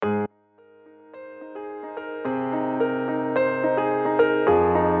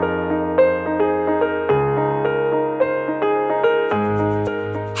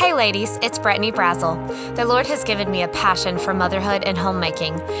ladies, it's Brittany Brazel. The Lord has given me a passion for motherhood and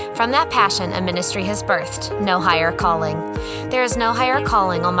homemaking. From that passion, a ministry has birthed, No Higher Calling. There is no higher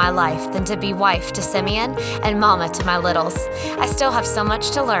calling on my life than to be wife to Simeon and mama to my littles. I still have so much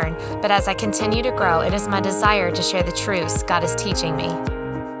to learn, but as I continue to grow, it is my desire to share the truths God is teaching me.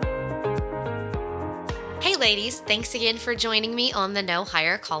 Hey ladies, thanks again for joining me on the No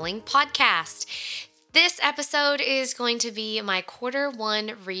Higher Calling podcast. This episode is going to be my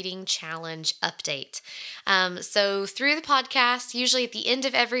Q1 reading challenge update. So through the podcast, usually at the end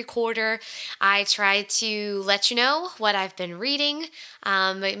of every quarter, I try to let you know what I've been reading,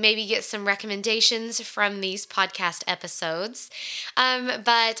 maybe get some recommendations from these podcast episodes.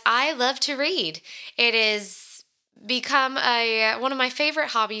 But I love to read. It is become one of my favorite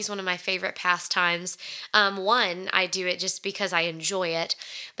hobbies, one of my favorite pastimes. One, I do it just because I enjoy it,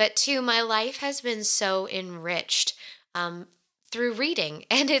 but two, my life has been so enriched through reading,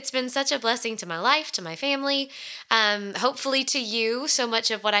 and it's been such a blessing to my life, to my family, hopefully to you. So much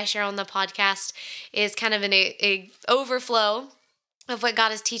of what I share on the podcast is kind of an overflow of what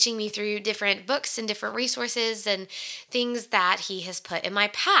God is teaching me through different books and different resources and things that He has put in my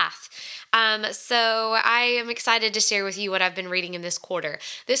path. So I am excited to share with you what I've been reading in this quarter.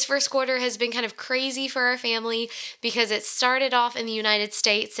 This first quarter has been kind of crazy for our family because it started off in the United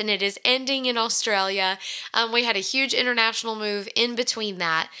States and it is ending in Australia. We had a huge international move in between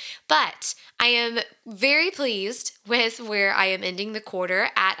that, but I am very pleased with where I am ending the quarter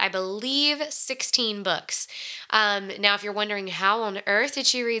at, I believe, 16 books. Now, if you're wondering how on earth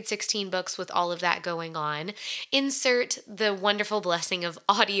did you read 16 books with all of that going on, insert the wonderful blessing of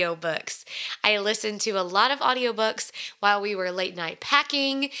audiobooks. I listened to a lot of audiobooks while we were late night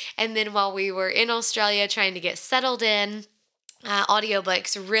packing, and then while we were in Australia trying to get settled in.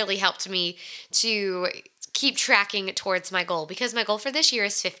 Audiobooks really helped me to keep tracking towards my goal, because my goal for this year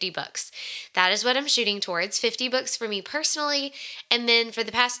is 50 books. That is what I'm shooting towards, 50 books for me personally. And then for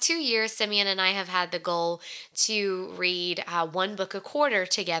the past 2 years, Simeon and I have had the goal to read one book a quarter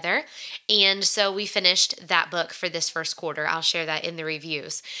together. And so we finished that book for this first quarter. I'll share that in the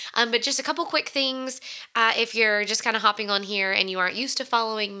reviews. But just a couple quick things. If you're just kind of hopping on here and you aren't used to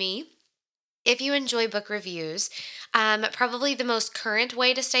following me, if you enjoy book reviews, probably the most current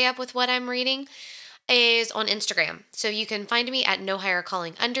way to stay up with what I'm reading is on Instagram. So you can find me at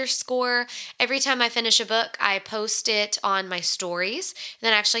 @NoHigherCalling_. Every time I finish a book, I post it on my stories, and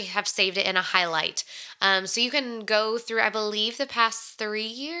then I actually have saved it in a highlight. So you can go through, I believe, the past 3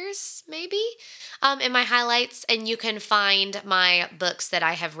 years, maybe, in my highlights, and you can find my books that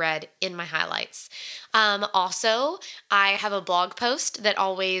I have read in my highlights. Also, I have a blog post that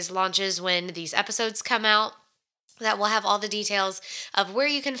always launches when these episodes come out, that will have all the details of where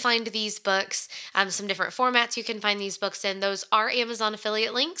you can find these books, some different formats you can find these books in. Those are Amazon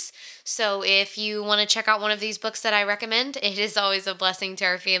affiliate links. So if you want to check out one of these books that I recommend, it is always a blessing to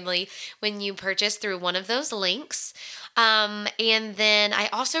our family when you purchase through one of those links. And then I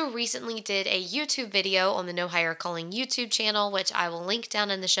also recently did a YouTube video on the No Higher Calling YouTube channel, which I will link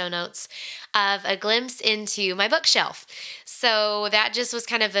down in the show notes, of a glimpse into my bookshelf. So that just was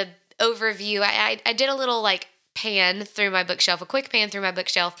kind of an overview. I did a little pan through my bookshelf, a quick pan through my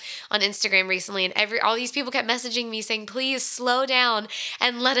bookshelf on Instagram recently, and all these people kept messaging me saying, please slow down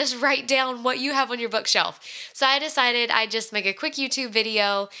and let us write down what you have on your bookshelf. So I decided I'd just make a quick YouTube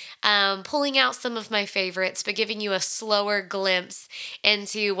video, pulling out some of my favorites, but giving you a slower glimpse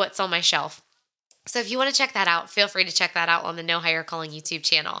into what's on my shelf. So if you want to check that out, feel free to check that out on the No Higher Calling YouTube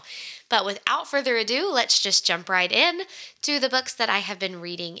channel. But without further ado, let's just jump right in to the books that I have been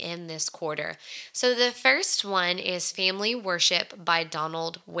reading in this quarter. So the first one is Family Worship by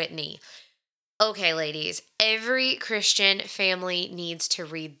Donald Whitney. Okay, ladies, every Christian family needs to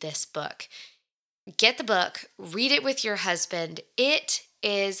read this book. Get the book, read it with your husband. It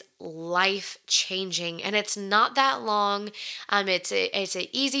is life-changing, and it's not that long. It's an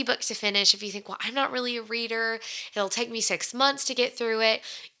easy book to finish. If you think, well, I'm not really a reader, it'll take me 6 months to get through it.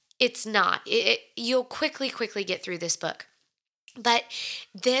 It's not. You'll quickly get through this book. But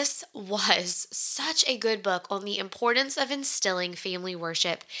this was such a good book on the importance of instilling family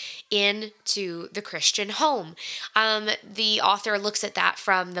worship into the Christian home. The author looks at that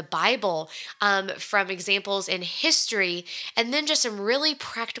from the Bible, from examples in history, and then just some really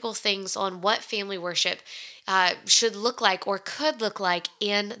practical things on what family worship should look like or could look like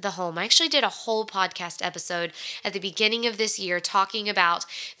in the home. I actually did a whole podcast episode at the beginning of this year talking about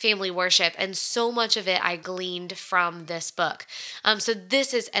family worship, and so much of it I gleaned from this book. So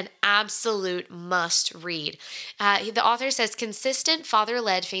this is an absolute must read. The author says consistent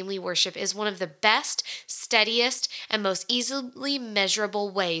father-led family worship is one of the best, steadiest, and most easily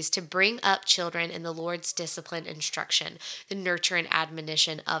measurable ways to bring up children in the Lord's discipline instruction, the nurture and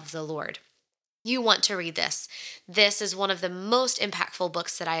admonition of the Lord. You want to read this. This is one of the most impactful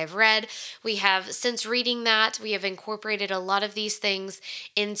books that I have read. We have, since reading that, we have incorporated a lot of these things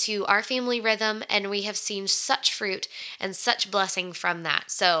into our family rhythm, and we have seen such fruit and such blessing from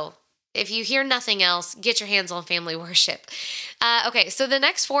that. So if you hear nothing else, get your hands on family worship. Okay, so the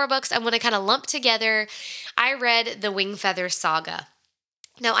next four books I'm going to kind of lump together. I read the Wingfeather Saga.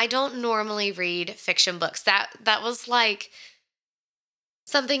 Now, I don't normally read fiction books. That was like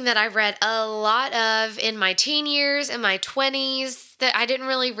something that I read a lot of in my teen years and my 20s, that I didn't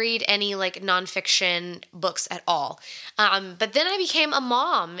really read any like nonfiction books at all. But then I became a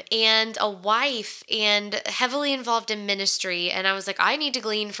mom and a wife and heavily involved in ministry. And I was like, I need to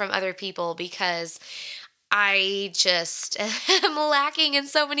glean from other people because I just am lacking in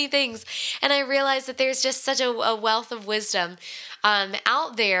so many things. And I realized that there's just such a wealth of wisdom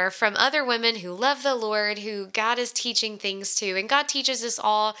out there from other women who love the Lord, who God is teaching things to. And God teaches us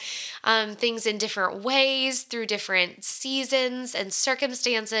all things in different ways through different seasons and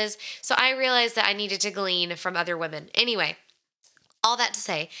circumstances. So I realized that I needed to glean from other women. Anyway, all that to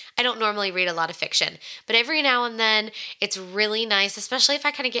say, I don't normally read a lot of fiction, but every now and then it's really nice, especially if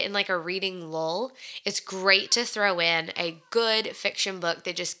I kind of get in like a reading lull. It's great to throw in a good fiction book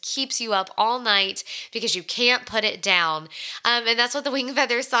that just keeps you up all night because you can't put it down. And that's what the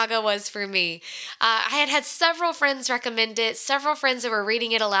Wingfeather Saga was for me. I had had several friends recommend it, several friends that were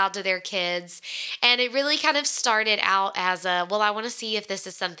reading it aloud to their kids, and it really kind of started out as well, I want to see if this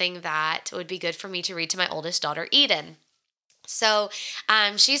is something that would be good for me to read to my oldest daughter, Eden. So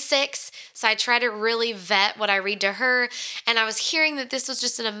she's 6, so I try to really vet what I read to her. And I was hearing that this was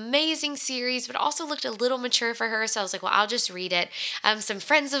just an amazing series, but also looked a little mature for her. So I was like, well, I'll just read it. Some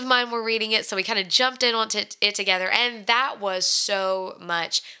friends of mine were reading it, so we kind of jumped in onto it together. And that was so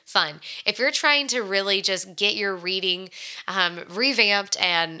much fun. If you're trying to really just get your reading revamped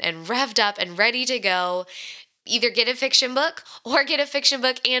and revved up and ready to go, either get a fiction book or get a fiction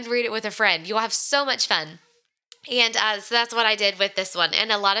book and read it with a friend. You'll have so much fun. And so that's what I did with this one.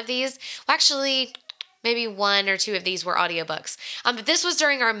 And a lot of these, well, actually, maybe one or two of these were audiobooks. But this was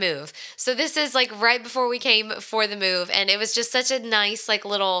during our move. So this is like right before we came for the move. And it was just such a nice, like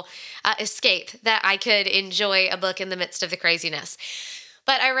little escape that I could enjoy a book in the midst of the craziness.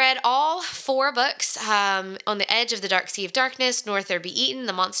 But I read all 4 books, On the Edge of the Dark Sea of Darkness, North There Be Eaten,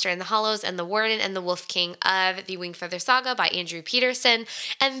 The Monster in the Hollows, and The Warden and the Wolf King of the Wingfeather Saga by Andrew Peterson.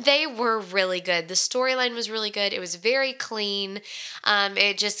 And they were really good. The storyline was really good. It was very clean.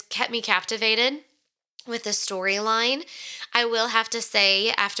 It just kept me captivated with the storyline. I will have to say,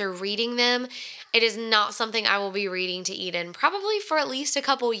 after reading them, it is not something I will be reading to Eden probably for at least a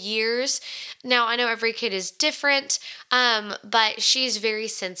couple years. Now, I know every kid is different, but she's very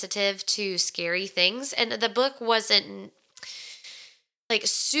sensitive to scary things. And the book wasn't like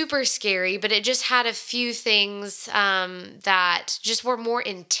super scary, but it just had a few things that just were more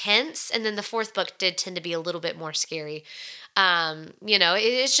intense. And then the 4th book did tend to be a little bit more scary.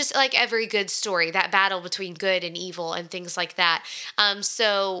 It's just like every good story, that battle between good and evil and things like that.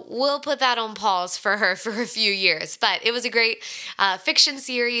 So we'll put that on pause for her for a few years, but it was a great fiction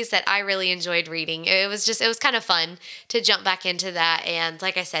series that I really enjoyed reading. It was kind of fun to jump back into that. And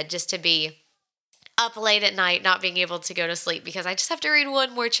like I said, just to be up late at night, not being able to go to sleep because I just have to read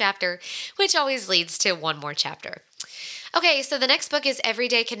one more chapter, which always leads to one more chapter. Okay, so the next book is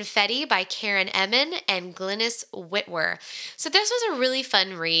Everyday Confetti by Karen Emmon and Glynis Whitwer. So this was a really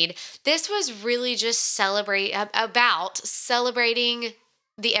fun read. This was really just about celebrating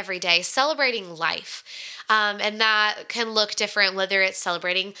the everyday, celebrating life. And that can look different, whether it's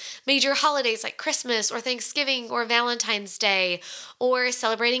celebrating major holidays like Christmas or Thanksgiving or Valentine's Day, or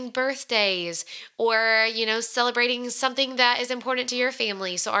celebrating birthdays, or, celebrating something that is important to your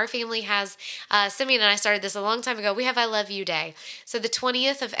family. So our family has, Simeon and I started this a long time ago. We have I Love You Day. So the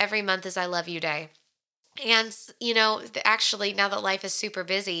 20th of every month is I Love You Day. And, actually, now that life is super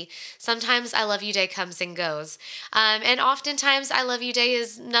busy, sometimes I Love You Day comes and goes. And oftentimes I Love You Day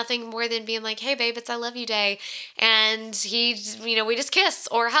is nothing more than being like, hey, babe, it's I Love You Day. And we just kiss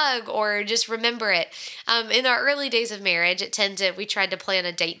or hug or just remember it. In our early days of marriage, we tried to plan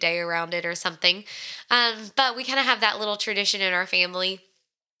a date day around it or something. But we kind of have that little tradition in our family.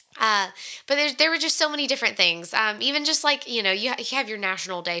 Uh, but there were just so many different things. Even just like, you have your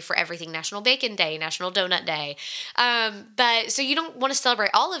national day for everything: National Bacon Day, National Donut Day. But so you don't want to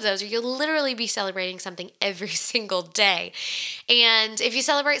celebrate all of those, or you'll literally be celebrating something every single day. And if you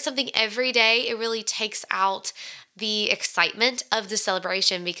celebrate something every day, it really takes out the excitement of the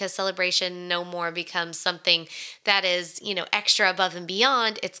celebration, because celebration no more becomes something that is, extra above and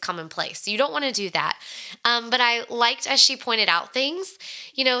beyond. It's commonplace. So you don't want to do that. But I liked, as she pointed out things,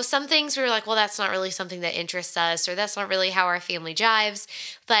 some things we were like, well, that's not really something that interests us, or that's not really how our family jives.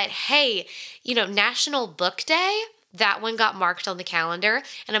 But hey, National Book Day, that one got marked on the calendar,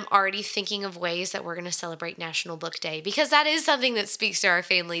 and I'm already thinking of ways that we're going to celebrate National Book Day, because that is something that speaks to our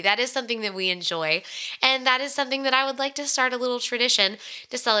family. That is something that we enjoy, and that is something that I would like to start a little tradition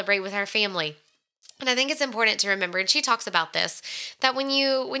to celebrate with our family. And I think it's important to remember, and she talks about this, that when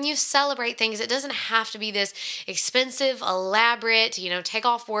you celebrate things, it doesn't have to be this expensive, elaborate, take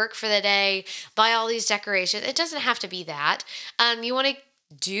off work for the day, buy all these decorations. It doesn't have to be that. You want to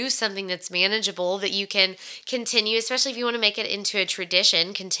do something that's manageable, that you can continue, especially if you want to make it into a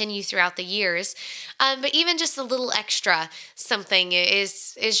tradition, continue throughout the years. But even just a little extra something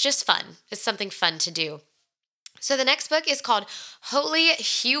is just fun. It's something fun to do. So the next book is called Holy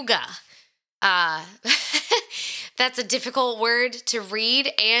Huga. Uh, that's a difficult word to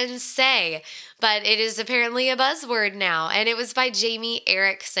read and say, but it is apparently a buzzword now. And it was by Jamie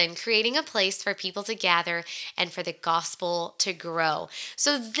Erickson, creating a place for people to gather and for the gospel to grow.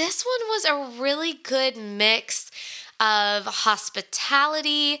 So this one was a really good mix of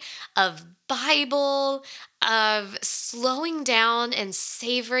hospitality, of Bible, of slowing down and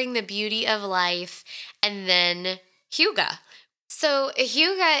savoring the beauty of life, and then Huga. So,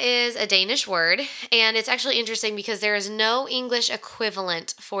 hygge is a Danish word, and it's actually interesting because there is no English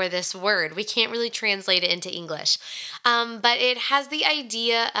equivalent for this word. We can't really translate it into English. But it has the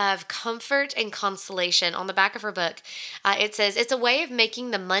idea of comfort and consolation. On the back of her book, it says, it's a way of making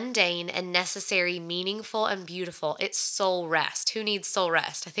the mundane and necessary meaningful and beautiful. It's soul rest. Who needs soul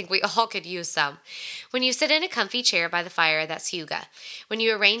rest? I think we all could use some. When you sit in a comfy chair by the fire, that's hygge. When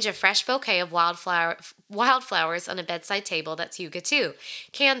you arrange a fresh bouquet of wildflowers on a bedside table, that's hygge too.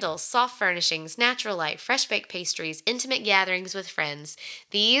 Candles, soft furnishings, natural light, fresh baked pastries, intimate gatherings with friends.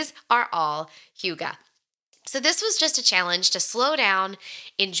 These are all hygge. So, this was just a challenge to slow down,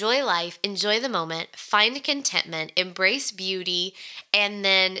 enjoy life, enjoy the moment, find contentment, embrace beauty, and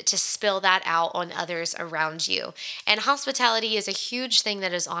then to spill that out on others around you. And hospitality is a huge thing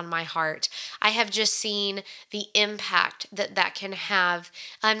that is on my heart. I have just seen the impact that that can have,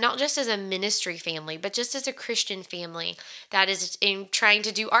 not just as a ministry family, but just as a Christian family that is in trying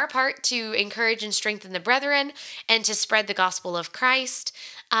to do our part to encourage and strengthen the brethren and to spread the gospel of Christ.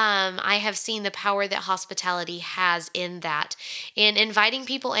 I have seen the power that hospitality has in that, in inviting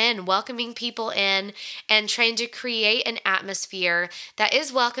people in, welcoming people in, and trying to create an atmosphere that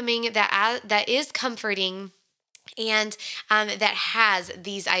is welcoming, that is comforting, and that has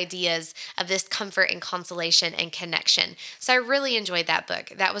these ideas of this comfort and consolation and connection. So I really enjoyed that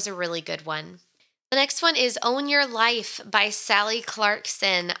book. That was a really good one. The next one is Own Your Life by Sally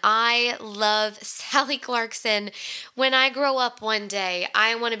Clarkson. I love Sally Clarkson. When I grow up one day,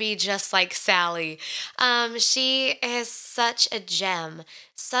 I want to be just like Sally. She is such a gem,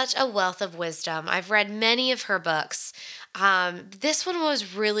 such a wealth of wisdom. I've read many of her books. This one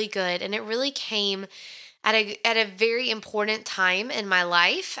was really good, and it really came at a very important time in my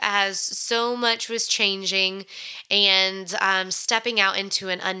life, as so much was changing and stepping out into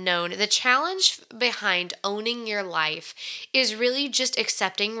an unknown. The challenge behind owning your life is really just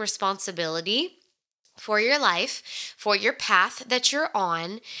accepting responsibility for your life, for your path that you're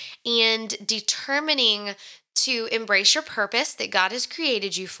on, and determining to embrace your purpose that God has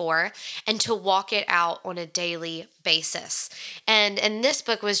created you for and to walk it out on a daily basis. And this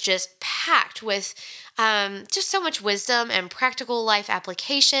book was just packed with just so much wisdom and practical life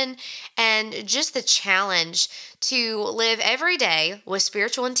application, and just the challenge to live every day with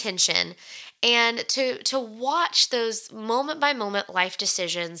spiritual intention, and to watch those moment by moment life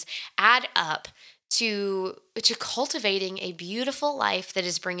decisions add up to cultivating a beautiful life that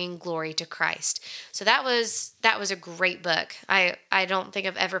is bringing glory to Christ. So that was a great book. I don't think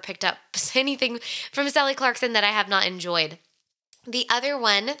I've ever picked up anything from Sally Clarkson that I have not enjoyed. The other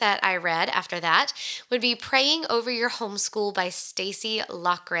one that I read after that would be Praying Over Your Homeschool by Stacy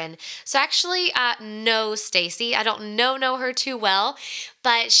Lochran. So actually, know Stacy. I don't know her too well,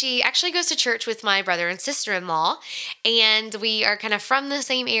 but she actually goes to church with my brother and sister-in-law, and we are kind of from the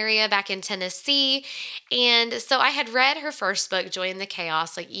same area back in Tennessee. And so I had read her first book, Joy in the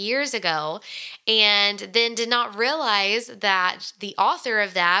Chaos, like years ago, and then did not realize that the author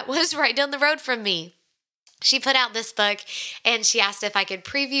of that was right down the road from me. She put out this book and she asked if I could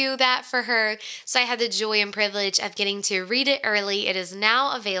preview that for her. So I had the joy and privilege of getting to read it early. It is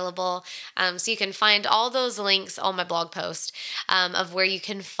now available. So you can find all those links on my blog post of where you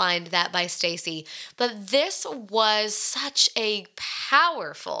can find that by Stacy. But this was such a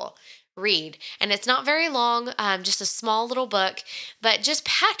powerful read, and it's not very long, just a small little book, but just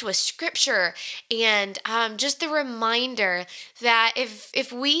packed with scripture and just the reminder that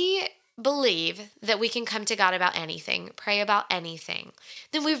if we believe that we can come to God about anything, pray about anything,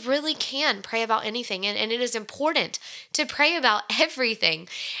 then we really can pray about anything. And it is important to pray about everything.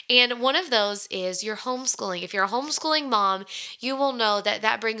 And one of those is your homeschooling. If you're a homeschooling mom, you will know that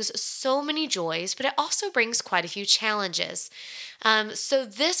that brings so many joys, but it also brings quite a few challenges. So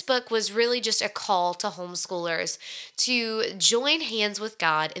this book was really just a call to homeschoolers to join hands with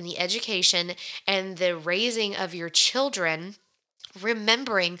God in the education and the raising of your children,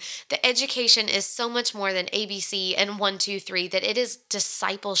 remembering that education is so much more than ABC and 1, 2, 3, that it is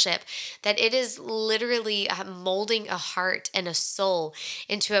discipleship, that it is literally molding a heart and a soul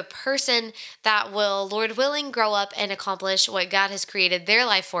into a person that will, Lord willing, grow up and accomplish what God has created their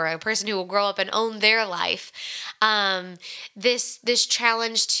life for, a person who will grow up and own their life. This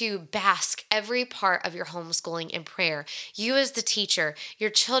challenge to bask every part of your homeschooling in prayer. You as the teacher, your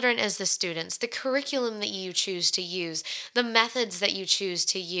children as the students, the curriculum that you choose to use, the methods that you choose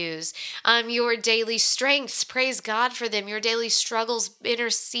to use, your daily strengths, praise God for them, your daily struggles,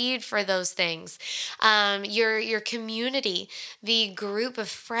 intercede for those things, your community, the group of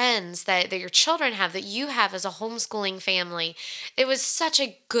friends that your children have, that you have as a homeschooling family. It was such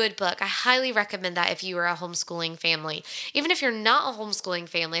a good book. I highly recommend that if you are a homeschooling family. Even if you're not a homeschooling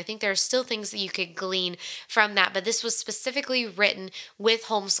family, I think there are still things that you could glean from that, but this was specifically written with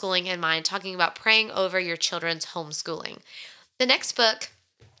homeschooling in mind, talking about praying over your children's homeschooling. The next book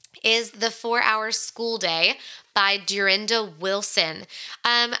is The 4-Hour School Day by Durenda Wilson.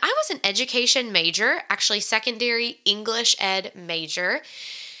 I was an education major, actually secondary English ed major.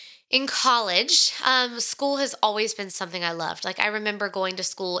 In college, school has always been something I loved. Like, I remember going to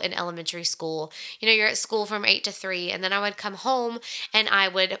school in elementary school. You know, you're at school from 8 to 3, and then I would come home and I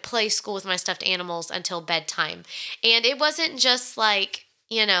would play school with my stuffed animals until bedtime. And it wasn't just like,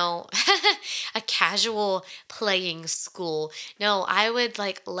 a casual playing school. No, I would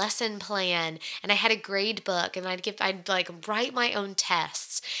like lesson plan, and I had a grade book, and I'd like write my own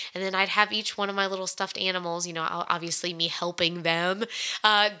tests, and then I'd have each one of my little stuffed animals, obviously me helping them,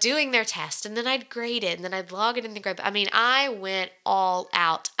 doing their test, and then I'd grade it, and then I'd log it in the grade. I mean, I went all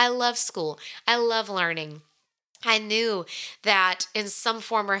out. I love school. I love learning. I knew that in some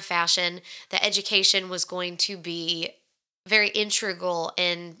form or fashion, the education was going to be very integral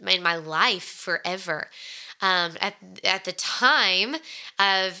in my life forever. At the time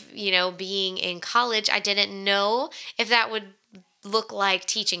of being in college, I didn't know if that would look like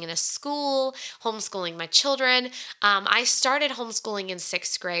teaching in a school, homeschooling my children. I started homeschooling in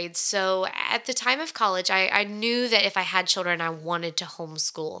 6th grade. So at the time of college, I knew that if I had children, I wanted to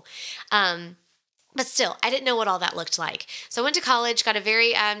homeschool. But still, I didn't know what all that looked like. So I went to college, got a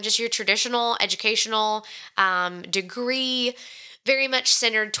very, just your traditional educational degree, very much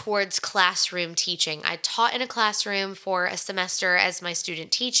centered towards classroom teaching. I taught in a classroom for a semester as my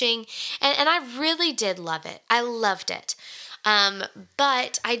student teaching, and I really did love it. I loved it.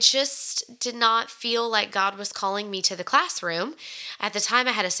 But I just did not feel like God was calling me to the classroom. At the time,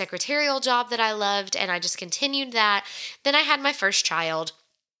 I had a secretarial job that I loved, and I just continued that. Then I had my first child.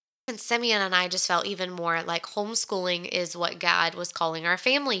 And Simeon and I just felt even more like homeschooling is what God was calling our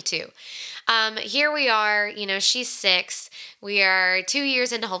family to. Here we are, she's 6. We are 2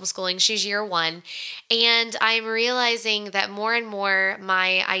 years into homeschooling. She's year 1. And I'm realizing that more and more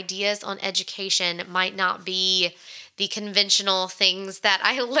my ideas on education might not be the conventional things that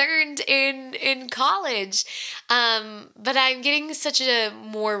I learned in college. But I'm getting such a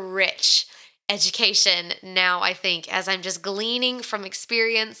more rich education now, I think, as I'm just gleaning from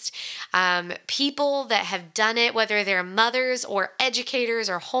experienced people that have done it, whether they're mothers or educators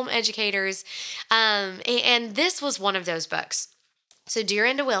or home educators. And this was one of those books. So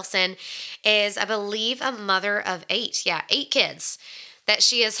Durenda Wilson is, I believe, a mother of 8. Yeah, 8 kids. that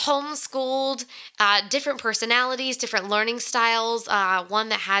she has homeschooled different personalities, different learning styles, one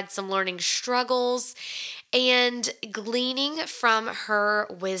that had some learning struggles, and gleaning from her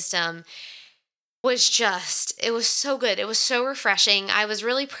wisdom it was so good. It was so refreshing. I was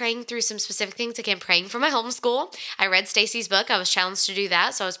really praying through some specific things. Again, praying for my homeschool. I read Stacy's book. I was challenged to do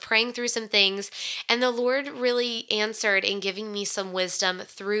that. So I was praying through some things. And the Lord really answered in giving me some wisdom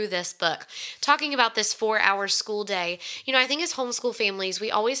through this book. Talking about this 4-hour school day, I think as homeschool families,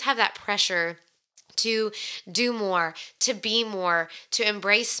 we always have that pressure to do more, to be more, to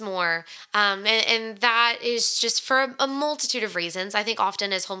embrace more. And that is just for a multitude of reasons. I think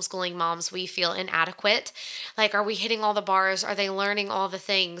often as homeschooling moms, we feel inadequate. Like, are we hitting all the bars? Are they learning all the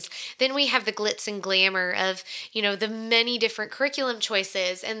things? Then we have the glitz and glamour of, the many different curriculum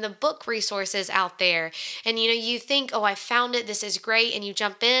choices and the book resources out there. And, you think, oh, I found it. This is great. And you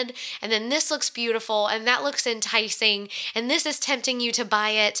jump in, and then this looks beautiful, and that looks enticing, and this is tempting you to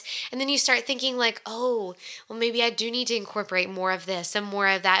buy it. And then you start thinking, like, oh, well, maybe I do need to incorporate more of this and more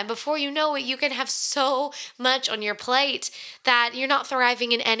of that. And before you know it, you can have so much on your plate that you're not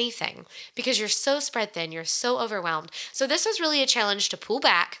thriving in anything because you're so spread thin, you're so overwhelmed. So this was really a challenge to pull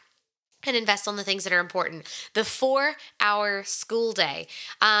back and invest on the things that are important. The 4-hour school day,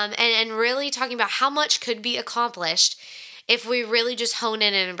 and really talking about how much could be accomplished if we really just hone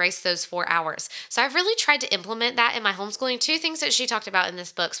in and embrace those 4 hours. So I've really tried to implement that in my homeschooling. 2 things that she talked about in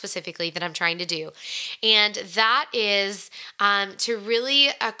this book specifically that I'm trying to do. And that is to really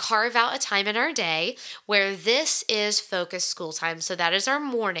carve out a time in our day where this is focused school time. So that is our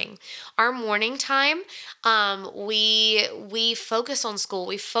morning. Our morning time, we focus on school.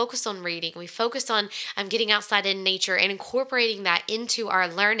 We focus on reading. We focus on getting outside in nature and incorporating that into our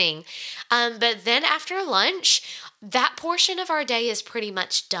learning. But then after lunch, that portion of our day is pretty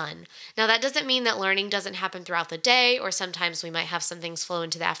much done. Now, that doesn't mean that learning doesn't happen throughout the day, or sometimes we might have some things flow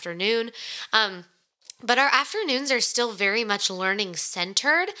into the afternoon. But our afternoons are still very much learning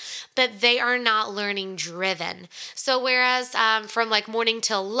centered, but they are not learning driven. So whereas from like morning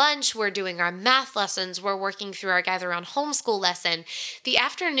till lunch, we're doing our math lessons, we're working through our Gather Around Homeschool lesson, the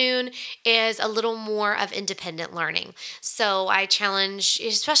afternoon is a little more of independent learning. So I challenge,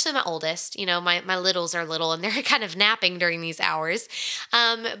 especially my oldest, my littles are little and they're kind of napping during these hours.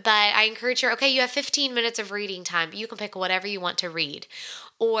 But I encourage her, okay, you have 15 minutes of reading time, but you can pick whatever you want to read.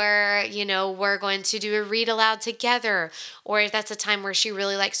 Or, we're going to do a read aloud together. Or if that's a time where she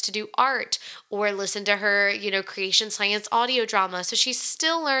really likes to do art or listen to her, creation science audio drama. So she's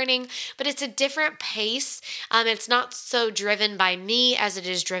still learning, but it's a different pace. It's not so driven by me as it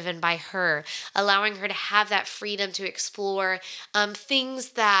is driven by her, allowing her to have that freedom to explore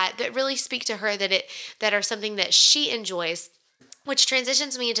things that really speak to her, that are something that she enjoys. Which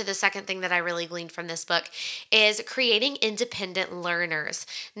transitions me into the second thing that I really gleaned from this book is creating independent learners.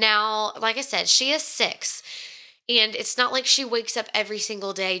 Now, like I said, she is 6. And it's not like she wakes up every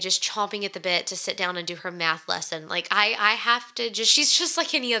single day just chomping at the bit to sit down and do her math lesson. Like I have to she's just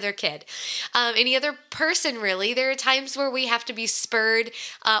like any other kid, any other person really. There are times where we have to be spurred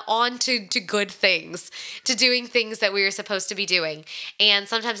on to good things, to doing things that we are supposed to be doing. And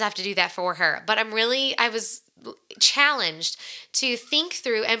sometimes I have to do that for her. But I was challenged to think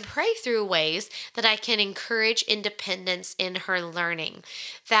through and pray through ways that I can encourage independence in her learning.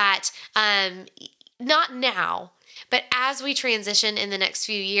 That not now, but as we transition in the next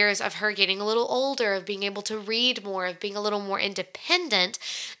few years of her getting a little older, of being able to read more, of being a little more independent,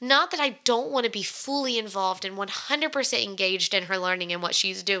 not that I don't want to be fully involved and 100% engaged in her learning and what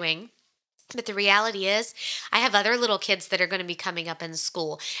she's doing. But the reality is, I have other little kids that are going to be coming up in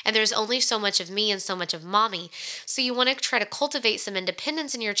school, and there's only so much of me and so much of mommy. So you want to try to cultivate some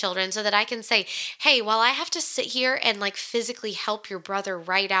independence in your children so that I can say, hey, while I have to sit here and like physically help your brother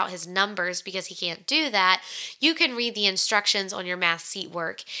write out his numbers because he can't do that, you can read the instructions on your math seat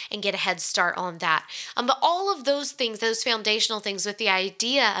work and get a head start on that. But all of those things, those foundational things, with the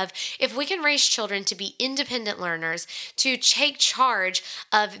idea of if we can raise children to be independent learners, to take charge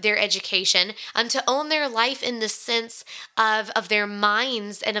of their education, to own their life in the sense of their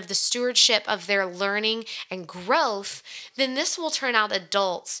minds and of the stewardship of their learning and growth, then this will turn out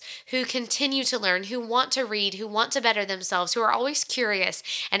adults who continue to learn, who want to read, who want to better themselves, who are always curious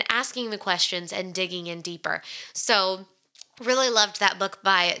and asking the questions and digging in deeper. So really loved that book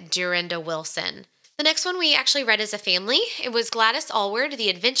by Durenda Wilson. The next one we actually read as a family. It was Gladys Allward,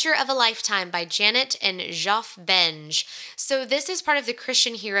 The Adventure of a Lifetime by Janet and Joff Benge. So this is part of the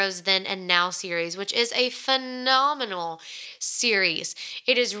Christian Heroes Then and Now series, which is a phenomenal series.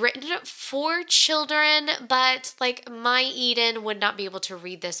 It is written for children, but like my Eden would not be able to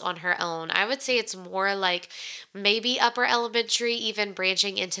read this on her own. I would say it's more like maybe upper elementary, even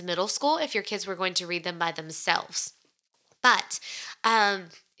branching into middle school if your kids were going to read them by themselves. But um,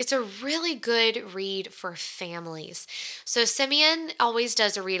 it's a really good read for families. So Simeon always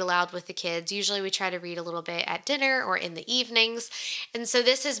does a read aloud with the kids. Usually we try to read a little bit at dinner or in the evenings. And so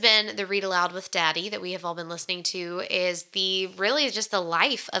this has been the read aloud with Daddy that we have all been listening to, is the really just the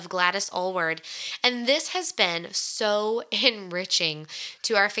life of Gladys Allward. And this has been so enriching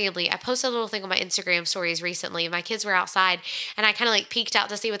to our family. I posted a little thing on my Instagram stories recently. My kids were outside and I kind of like peeked out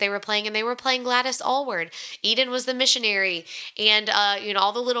to see what they were playing, and they were playing Gladys Allward. Eden was the missionary, and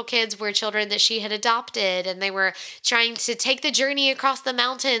all the little kids were children that she had adopted, and they were trying to take the journey across the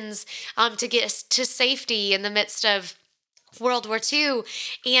mountains to get to safety in the midst of World War II.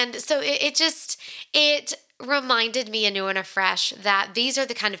 And so it reminded me anew and afresh that these are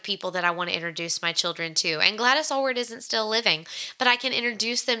the kind of people that I want to introduce my children to. And Gladys Allward isn't still living, but I can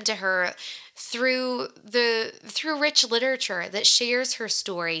introduce them to her through rich literature that shares her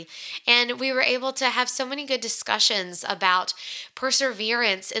story. And we were able to have so many good discussions about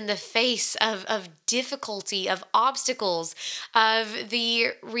perseverance in the face of difficulty, of obstacles, of the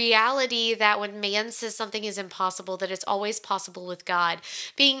reality that when man says something is impossible, that it's always possible with God.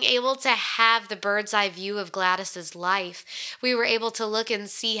 Being able to have the bird's eye view of Gladys's life, we were able to look and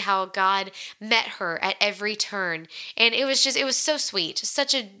see how God met her at every turn. And it was so sweet,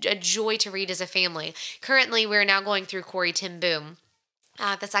 such a joy to read as a family. Currently, we're now going through Corrie ten Boom.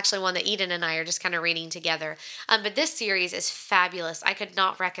 That's actually one that Eden and I are just kind of reading together. But this series is fabulous. I could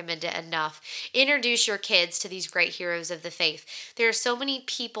not recommend it enough. Introduce your kids to these great heroes of the faith. There are so many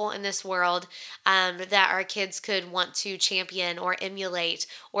people in this world that our kids could want to champion or emulate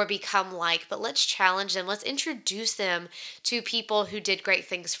or become like, but let's challenge them. Let's introduce them to people who did great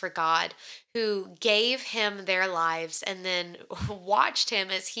things for God, who gave him their lives and then watched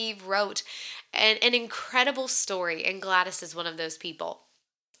him as he wrote an incredible story. And Gladys is one of those people.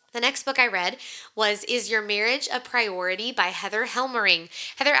 The next book I read was Is Your Marriage a Priority by Heather Helmering.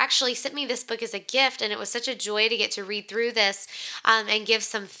 Heather actually sent me this book as a gift, and it was such a joy to get to read through this and give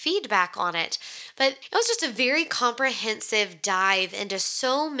some feedback on it. But it was just a very comprehensive dive into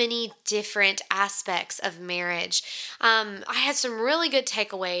so many different aspects of marriage. I had some really good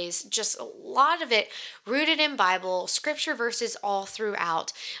takeaways, just a lot of it rooted in Bible, scripture verses all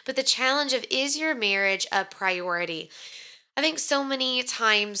throughout. But the challenge of, is your marriage a priority? I think so many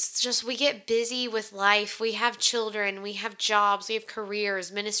times just we get busy with life. We have children, we have jobs, we have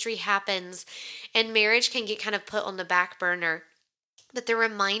careers, ministry happens, and marriage can get kind of put on the back burner. But the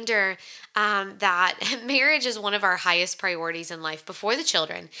reminder that marriage is one of our highest priorities in life, before the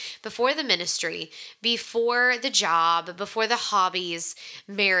children, before the ministry, before the job, before the hobbies.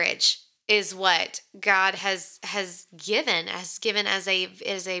 Marriage is what God has given as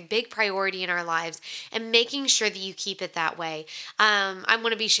a big priority in our lives, and making sure that you keep it that way. I'm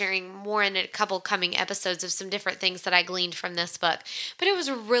going to be sharing more in a couple coming episodes of some different things that I gleaned from this book. But it was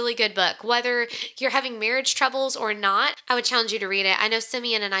a really good book. Whether you're having marriage troubles or not, I would challenge you to read it. I know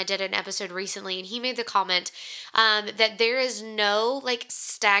Simeon and I did an episode recently, and he made the comment that there is no like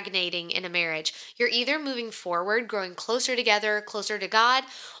stagnating in a marriage. You're either moving forward, growing closer together, closer to God,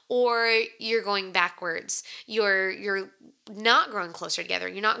 or you're going backwards. You're not growing closer together.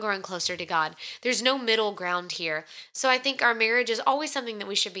 You're not growing closer to God. There's no middle ground here. So I think our marriage is always something that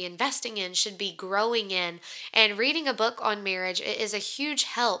we should be investing in, should be growing in. And reading a book on marriage is a huge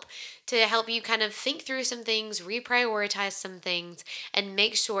help to help you kind of think through some things, reprioritize some things, and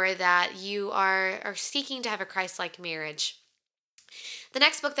make sure that you are seeking to have a Christ-like marriage. The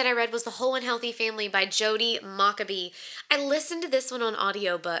next book that I read was The Whole and Healthy Family by Jody Mockabee. I listened to this one on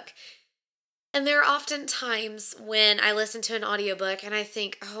audiobook. And there are often times when I listen to an audiobook and I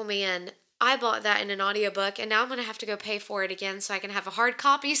think, oh man, I bought that in an audiobook and now I'm going to have to go pay for it again so I can have a hard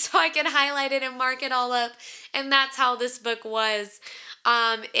copy so I can highlight it and mark it all up. And that's how this book was.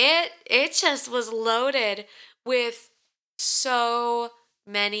 It just was loaded with so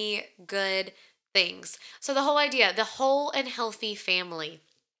many good things. So the whole idea, the whole and healthy family.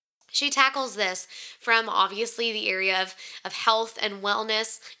 She tackles this from obviously the area of health and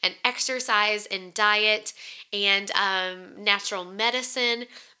wellness and exercise and diet and natural medicine,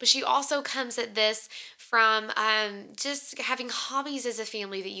 but she also comes at this from just having hobbies as a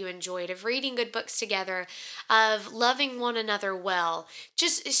family that you enjoyed, of reading good books together, of loving one another well.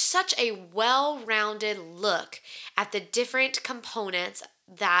 Just such a well rounded look at the different components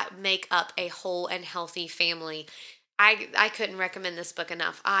that make up a whole and healthy family. I couldn't recommend this book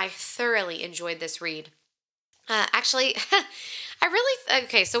enough. I thoroughly enjoyed this read. Actually, I really,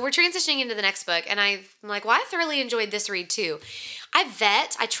 okay, so we're transitioning into the next book, and I'm like, well, I thoroughly enjoyed this read too.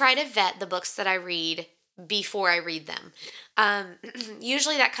 I try to vet the books that I read before I read them.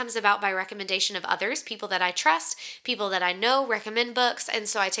 Usually that comes about by recommendation of others, people that I trust, people that I know recommend books, and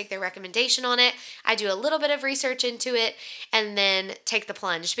so I take their recommendation on it. I do a little bit of research into it, and then take the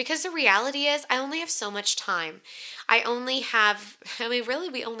plunge. Because the reality is, I only have so much time. Really,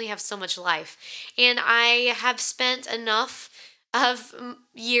 we only have so much life. And I have spent enough of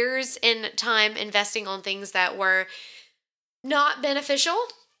years in time investing on things that were not beneficial.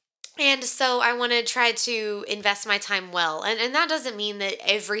 And so I want to try to invest my time well. And that doesn't mean that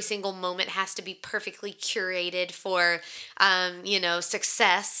every single moment has to be perfectly curated for,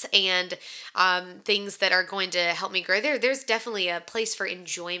 success and things that are going to help me grow. There's definitely a place for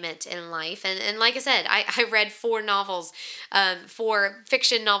enjoyment in life. And like I said, I read four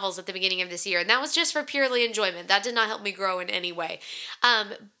fiction novels at the beginning of this year. And that was just for purely enjoyment. That did not help me grow in any way.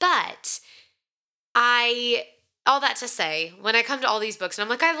 But I all that to say, when I come to all these books and I'm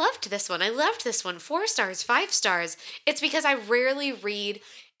like, I loved this one, 4 stars, 5 stars, it's because I rarely read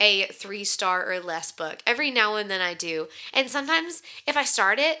a 3 star or less book. Every now and then I do. And sometimes if I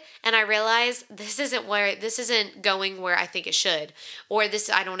start it and I realize this isn't going where I think it should, or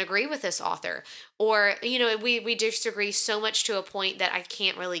I don't agree with this author, or we disagree so much to a point that I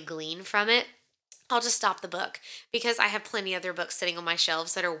can't really glean from it, I'll just stop the book because I have plenty other books sitting on my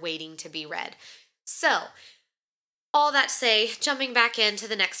shelves that are waiting to be read. So, all that to say, jumping back into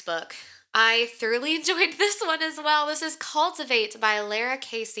the next book, I thoroughly enjoyed this one as well. This is Cultivate by Lara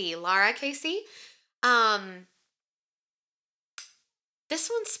Casey. Lara Casey. Um, this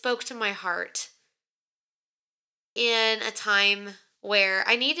one spoke to my heart in a time where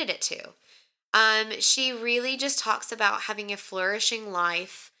I needed it to. She really just talks about having a flourishing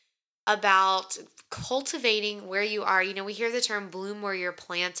life, about cultivating where you are. We hear the term bloom where you're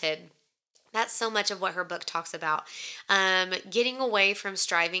planted. That's so much of what her book talks about. Getting away from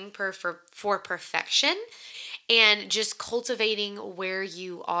striving for perfection and just cultivating where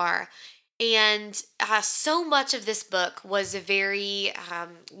you are. And so much of this book was very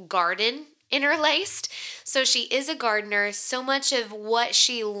garden interlaced. So she is a gardener. So much of what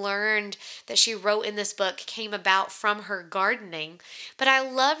she learned that she wrote in this book came about from her gardening. But I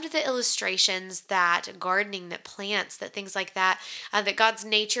loved the illustrations that gardening, that plants, that things like that, that God's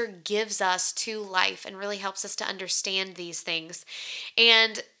nature gives us to life and really helps us to understand these things.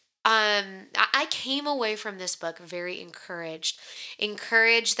 And I came away from this book very encouraged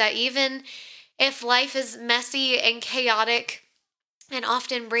that even if life is messy and chaotic and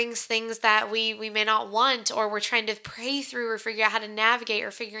often brings things that we may not want, or we're trying to pray through or figure out how to navigate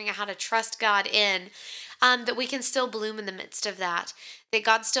or figuring out how to trust God in, that we can still bloom in the midst of that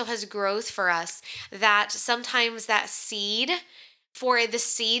God still has growth for us, that sometimes that seed, for the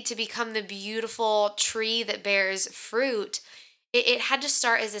seed to become the beautiful tree that bears fruit, it had to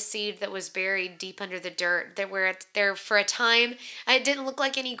start as a seed that was buried deep under the dirt, that where it's there for a time. It didn't look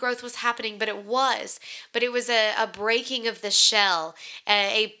like any growth was happening, but it was. But it was a breaking of the shell,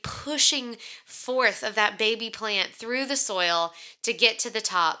 a pushing forth of that baby plant through the soil to get to the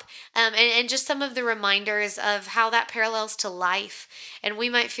top. And just some of the reminders of how that parallels to life. And we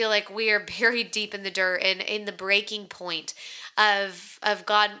might feel like we are buried deep in the dirt and in the breaking point of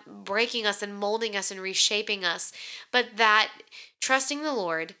God breaking us and molding us and reshaping us, but that trusting the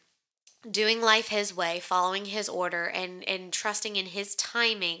Lord, doing life his way, following his order, and trusting in his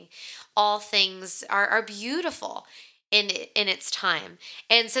timing, all things are beautiful in its time.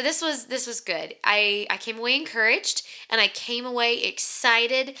 And so this was good. I came away encouraged, and I came away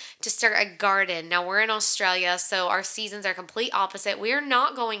excited to start a garden. Now we're in Australia, so our seasons are complete opposite. We are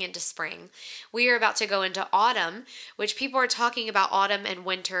not going into spring. We are about to go into autumn, which people are talking about autumn and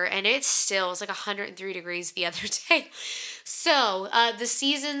winter, and it's like 103 degrees the other day. So the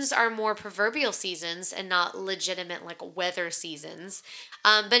seasons are more proverbial seasons and not legitimate like weather seasons.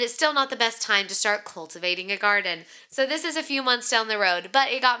 But it's still not the best time to start cultivating a garden. So this is a few months down the road, but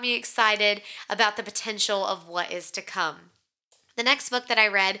it got me excited about the potential of what is to come. The next book that I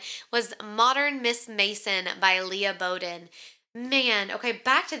read was Modern Miss Mason by Leah Bowden. Man, okay,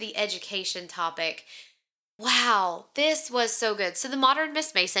 back to the education topic. Wow, this was so good. So, the modern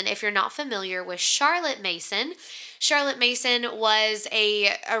Miss Mason, if you're not familiar with Charlotte Mason was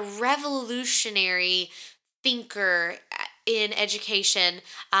a revolutionary thinker in education.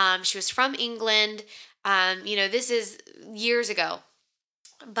 She was from England. This is years ago,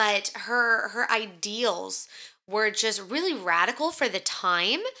 but her ideals were just really radical for the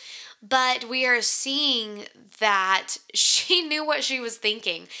time, but we are seeing that she knew what she was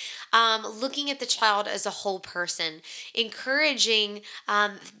thinking. Looking at the child as a whole person, encouraging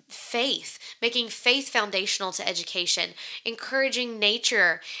faith, making faith foundational to education, encouraging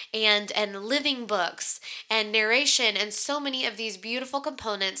nature and living books and narration, and so many of these beautiful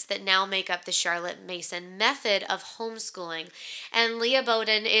components that now make up the Charlotte Mason method of homeschooling. And Leah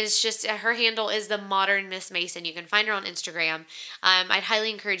Bowden is just, her handle is the modern Miss Mason. You can find her on Instagram. I'd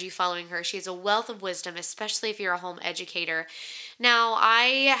highly encourage you following her. She's a wealth of wisdom, especially if you're a home educator. Now,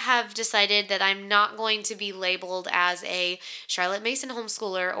 I have decided that I'm not going to be labeled as a Charlotte Mason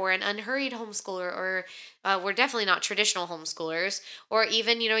homeschooler or an unhurried homeschooler, or we're definitely not traditional homeschoolers, or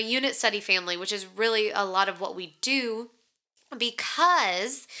even, a unit study family, which is really a lot of what we do,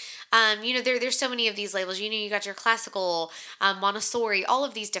 because there's so many of these labels. You got your classical, Montessori, all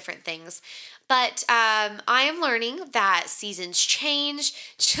of these different things. But I am learning that seasons change,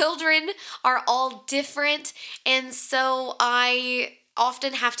 children are all different, and so I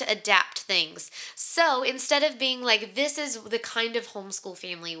often have to adapt things. So instead of being like, this is the kind of homeschool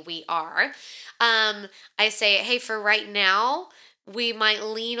family we are, I say, hey, for right now, we might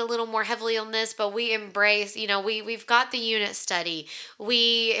lean a little more heavily on this, but we embrace, we've got the unit study.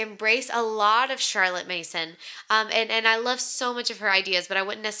 We embrace a lot of Charlotte Mason. And I love so much of her ideas, but I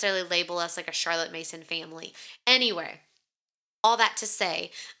wouldn't necessarily label us like a Charlotte Mason family. Anyway, all that to say,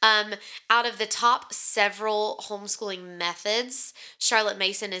 out of the top several homeschooling methods, Charlotte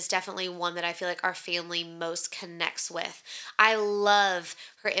Mason is definitely one that I feel like our family most connects with. I love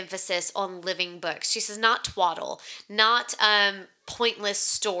her emphasis on living books. She says not twaddle, not pointless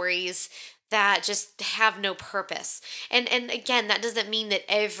stories that just have no purpose. And again, that doesn't mean that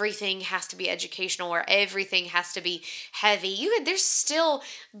everything has to be educational or everything has to be heavy. There's still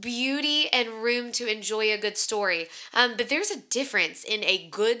beauty and room to enjoy a good story. But there's a difference in a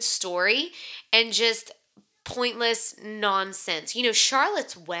good story and just pointless nonsense.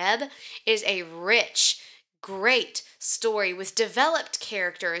 Charlotte's Web is a rich, great story with developed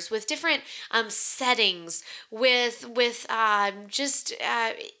characters, with different settings, with just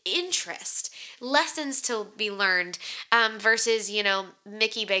interest, lessons to be learned, versus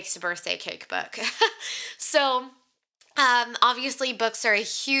Mickey Bakes a Birthday Cake book. So obviously books are a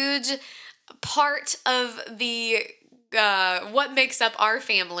huge part of the what makes up our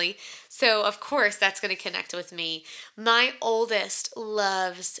family. So, of course, that's going to connect with me. My oldest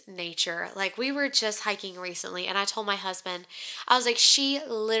loves nature. Like, we were just hiking recently, and I told my husband, I was like, she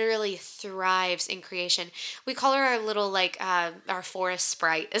literally thrives in creation. We call her our little, our forest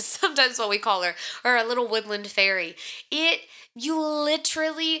sprite, is sometimes what we call her, or our little woodland fairy. You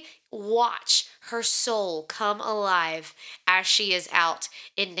literally watch her soul come alive as she is out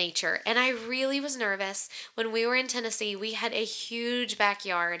in nature. And I really was nervous. When we were in Tennessee, we had a huge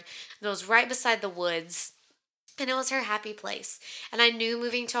backyard that was right beside the woods. And it was her happy place. And I knew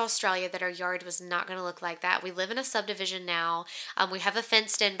moving to Australia that our yard was not going to look like that. We live in a subdivision now. We have a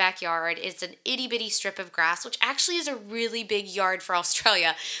fenced in backyard. It's an itty bitty strip of grass, which actually is a really big yard for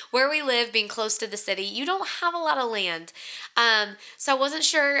Australia. Where we live, being close to the city, you don't have a lot of land. So I wasn't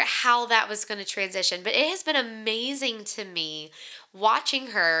sure how that was going to transition. But it has been amazing to me watching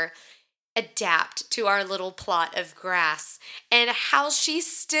her adapt to our little plot of grass and how she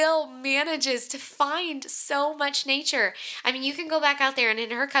still manages to find so much nature. I mean, you can go back out there and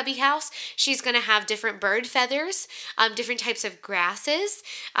in her cubby house, she's going to have different bird feathers, different types of grasses.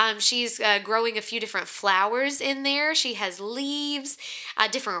 She's growing a few different flowers in there. She has leaves,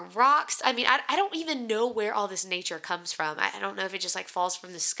 different rocks. I mean, I don't even know where all this nature comes from. I don't know if it just like falls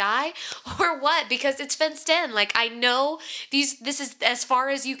from the sky or what, because it's fenced in. Like, I know this is as far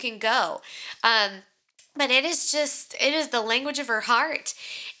as you can go. But it is the language of her heart.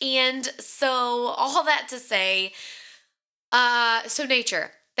 And so all that to say, so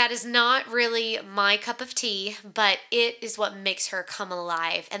nature, that is not really my cup of tea, but it is what makes her come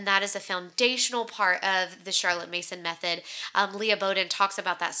alive. And that is a foundational part of the Charlotte Mason method. Leah Bowden talks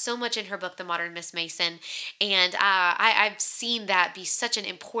about that so much in her book, The Modern Miss Mason. And I've seen that be such an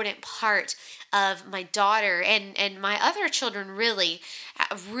important part of my daughter and my other children really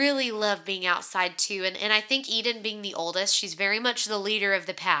love being outside too. And I think Eden, being the oldest, she's very much the leader of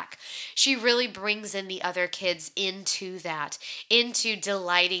the pack. She really brings in the other kids into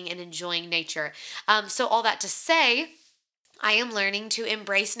delighting delighting and enjoying nature. So all that to say, I am learning to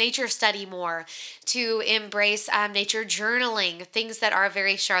embrace nature study more, to embrace nature journaling, things that are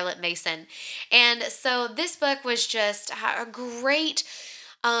very Charlotte Mason. And so this book was just a great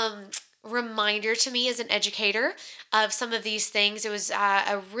um, reminder to me as an educator of some of these things. It was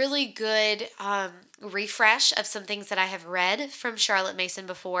a really good refresh of some things that I have read from Charlotte Mason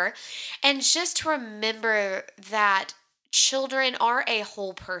before. And just to remember that children are a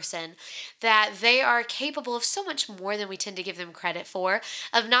whole person, that they are capable of so much more than we tend to give them credit for,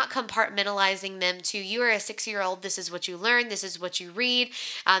 of not compartmentalizing them to, you are a 6-year-old, this is what you learn, this is what you read,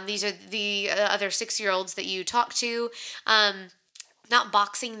 these are the other 6-year-olds that you talk to. Not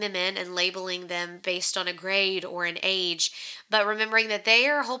boxing them in and labeling them based on a grade or an age, but remembering that they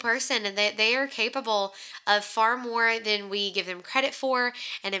are a whole person and that they are capable of far more than we give them credit for,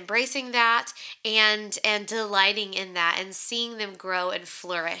 and embracing that and delighting in that and seeing them grow and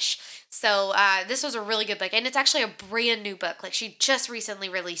flourish. So this was a really good book, and it's actually a brand new book. Like, she just recently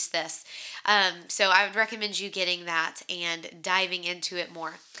released this. So I would recommend you getting that and diving into it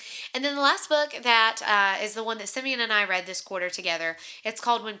more. And then the last book that is the one that Simeon and I read this quarter together. It's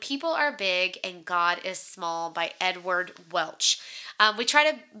called When People Are Big and God is Small by Edward Welch. We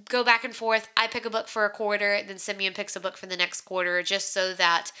try to go back and forth. I pick a book for a quarter, then Simeon picks a book for the next quarter, just so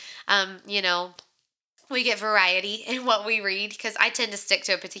that, we get variety in what we read, because I tend to stick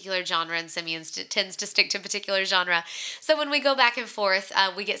to a particular genre and Simeon tends to stick to a particular genre. So when we go back and forth,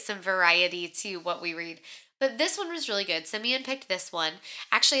 we get some variety to what we read. But this one was really good. Simeon picked this one,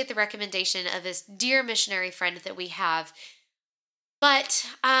 actually at the recommendation of this dear missionary friend that we have. But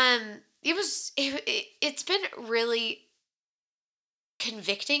it's been really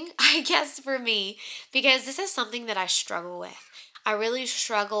convicting, I guess, for me, because this is something that I struggle with. I really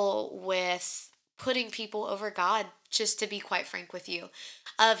struggle with putting people over God, just to be quite frank with you,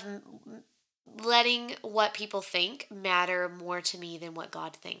 of letting what people think matter more to me than what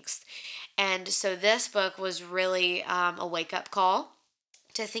God thinks. And so this book was really a wake-up call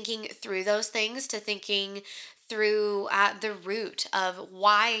to thinking through those things, to thinking through the root of,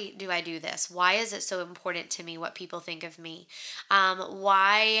 why do I do this? Why is it so important to me what people think of me?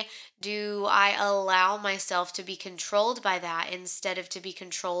 Why do I allow myself to be controlled by that instead of to be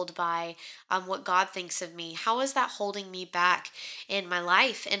controlled by what God thinks of me? How is that holding me back in my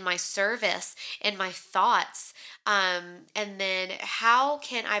life, in my service, in my thoughts? And then how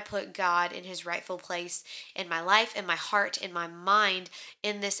can I put God in his rightful place in my life, in my heart, in my mind,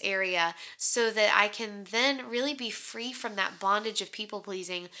 in this area, so that I can then really be free from that bondage of people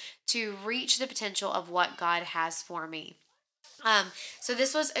pleasing to reach the potential of what God has for me. So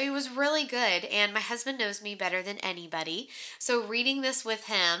it was really good, and my husband knows me better than anybody. So reading this with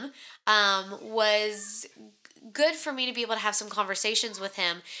him was good for me to be able to have some conversations with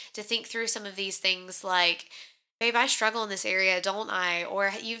him, to think through some of these things, like, babe, I struggle in this area, don't I? Or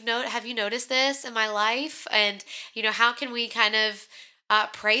have you noticed this in my life? And how can we kind of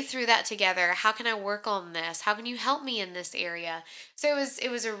pray through that together? How can I work on this? How can you help me in this area? So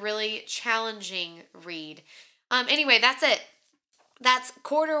it was a really challenging read. Anyway, that's it. That's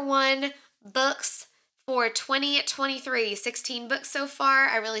quarter one books for 2023. 16 books so far.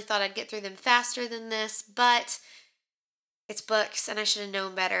 I really thought I'd get through them faster than this, but it's books and I should have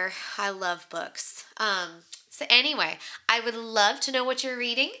known better. I love books. So anyway, I would love to know what you're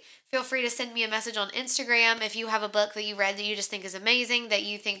reading. Feel free to send me a message on Instagram if you have a book that you read that you just think is amazing, that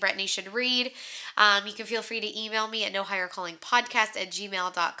you think Brittany should read. You can feel free to email me at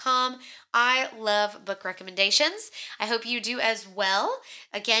nohighercallingpodcast@gmail.com. I love book recommendations. I hope you do as well.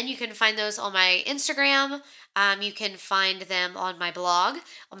 Again, you can find those on my Instagram. You can find them on my blog,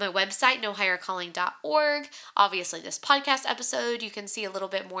 on my website, nohighercalling.org. Obviously, this podcast episode, you can see a little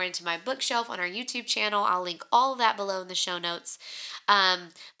bit more into my bookshelf on our YouTube channel. I'll link all of that below in the show notes.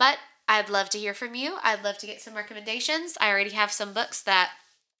 But I'd love to hear from you. I'd love to get some recommendations. I already have some books that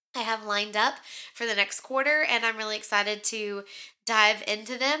I have lined up for the next quarter, and I'm really excited to dive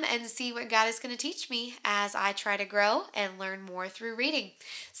into them and see what God is going to teach me as I try to grow and learn more through reading.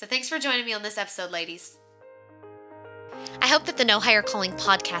 So thanks for joining me on this episode, ladies. I hope that the No Higher Calling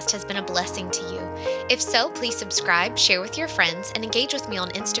podcast has been a blessing to you. If so, please subscribe, share with your friends, and engage with me on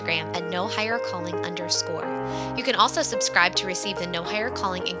Instagram at nohighercalling_. You can also subscribe to receive the No Higher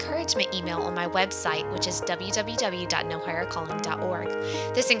Calling encouragement email on my website, which is www.nohighercalling.org.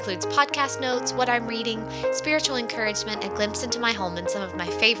 This includes podcast notes, what I'm reading, spiritual encouragement, a glimpse into my home, and some of my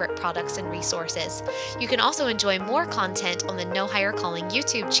favorite products and resources. You can also enjoy more content on the No Higher Calling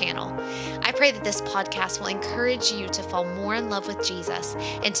YouTube channel. I pray that this podcast will encourage you to fall more in love with Jesus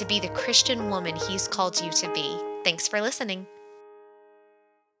and to be the Christian woman He's called you to be. Thanks for listening.